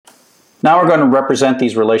Now we're going to represent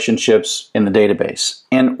these relationships in the database.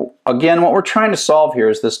 And again, what we're trying to solve here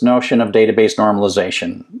is this notion of database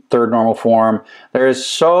normalization, third normal form. There is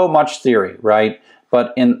so much theory, right?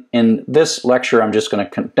 But in this lecture, I'm just going to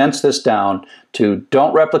condense this down to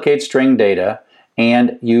don't replicate string data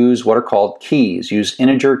and use what are called keys. Use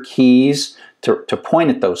integer keys to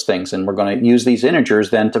point at those things. And we're going to use these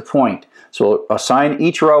integers then to point. So we'll assign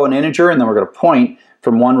each row an integer, and then we're going to point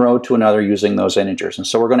from one row to another using those integers. And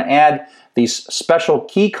so we're going to add these special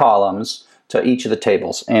key columns to each of the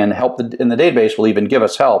tables, and in the database will even give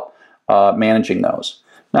us help managing those.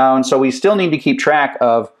 Now, and so we still need to keep track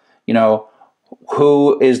of,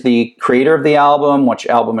 who is the creator of the album, which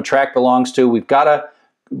album a track belongs to. We've got to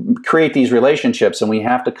create these relationships, and we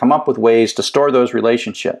have to come up with ways to store those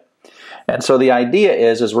relationships. And so the idea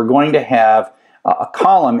is we're going to have a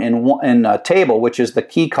column in a table, which is the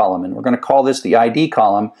key column, and we're going to call this the ID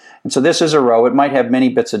column. And so this is a row. It might have many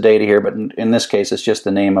bits of data here, but in this case it's just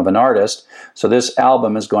the name of an artist. So this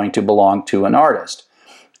album is going to belong to an artist.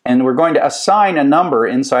 And we're going to assign a number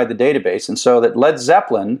inside the database, and so that Led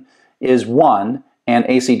Zeppelin is 1 and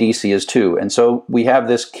AC/DC is 2. And so we have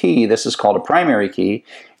this key. This is called a primary key.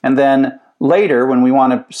 And then later, when we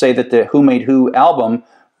want to say that the Who Made Who album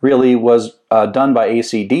really was done by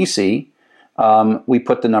AC/DC, we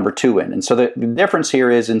put the number 2 in. And so the difference here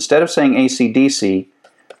is, instead of saying AC/DC,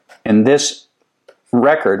 in this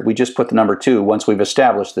record, we just put the number 2 once we've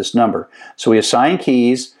established this number. So we assign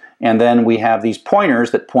keys, and then we have these pointers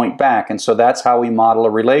that point back. And so that's how we model a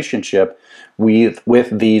relationship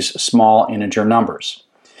with these small integer numbers.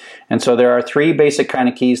 And so there are 3 basic kind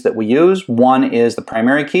of keys that we use. One is the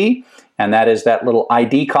primary key, and that is that little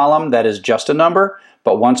ID column that is just a number.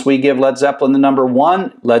 But once we give Led Zeppelin the number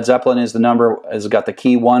 1, Led Zeppelin is has got the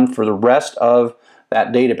key 1 for the rest of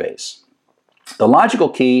that database. The logical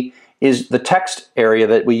key is the text area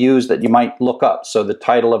that we use that you might look up. So the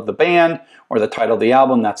title of the band or the title of the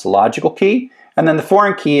album, that's the logical key. And then the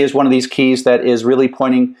foreign key is one of these keys that is really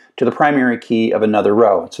pointing to the primary key of another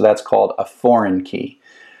row. So that's called a foreign key.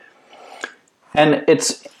 And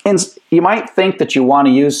you might think that you want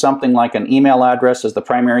to use something like an email address as the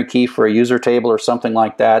primary key for a user table or something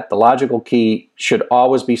like that. The logical key should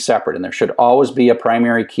always be separate, and there should always be a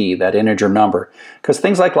primary key, that integer number. Because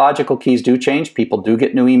things like logical keys do change. People do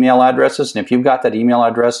get new email addresses, and if you've got that email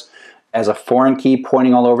address as a foreign key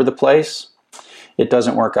pointing all over the place, it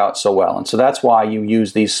doesn't work out so well. And so that's why you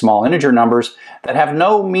use these small integer numbers that have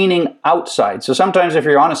no meaning outside. So sometimes if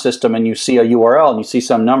you're on a system and you see a URL and you see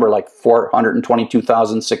some number like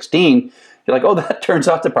 422,016, you're like, oh, that turns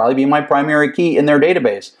out to probably be my primary key in their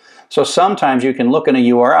database. So sometimes you can look in a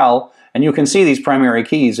URL and you can see these primary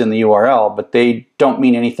keys in the URL, but they don't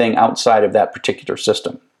mean anything outside of that particular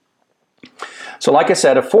system. So like I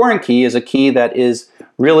said, a foreign key is a key that is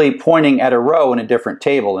really pointing at a row in a different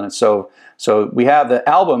table. And so we have the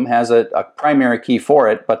album has a primary key for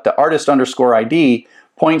it, but the artist underscore ID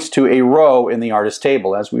points to a row in the artist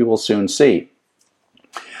table, as we will soon see.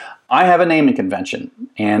 I have a naming convention,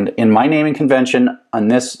 and in my naming convention on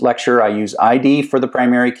this lecture I use ID for the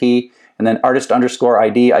primary key, and then artist underscore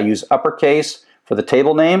ID I use uppercase for the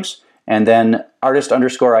table names, and then artist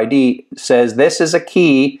underscore ID says this is a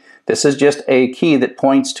key, this is just a key that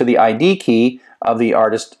points to the ID key of the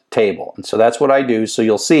artist table. And so that's what I do. So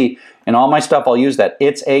you'll see in all my stuff I'll use that.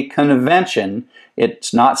 It's a convention.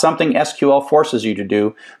 It's not something SQL forces you to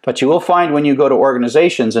do, but you will find when you go to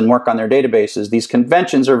organizations and work on their databases, these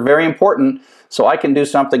conventions are very important, so I can do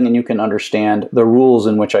something and you can understand the rules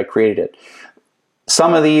in which I created it.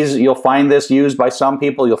 Some of these, you'll find this used by some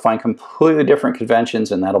people, you'll find completely different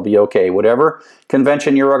conventions, and that'll be okay. Whatever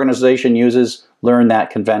convention your organization uses, learn that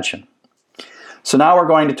convention. So now we're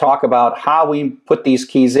going to talk about how we put these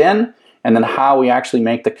keys in, and then how we actually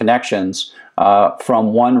make the connections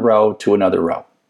from one row to another row.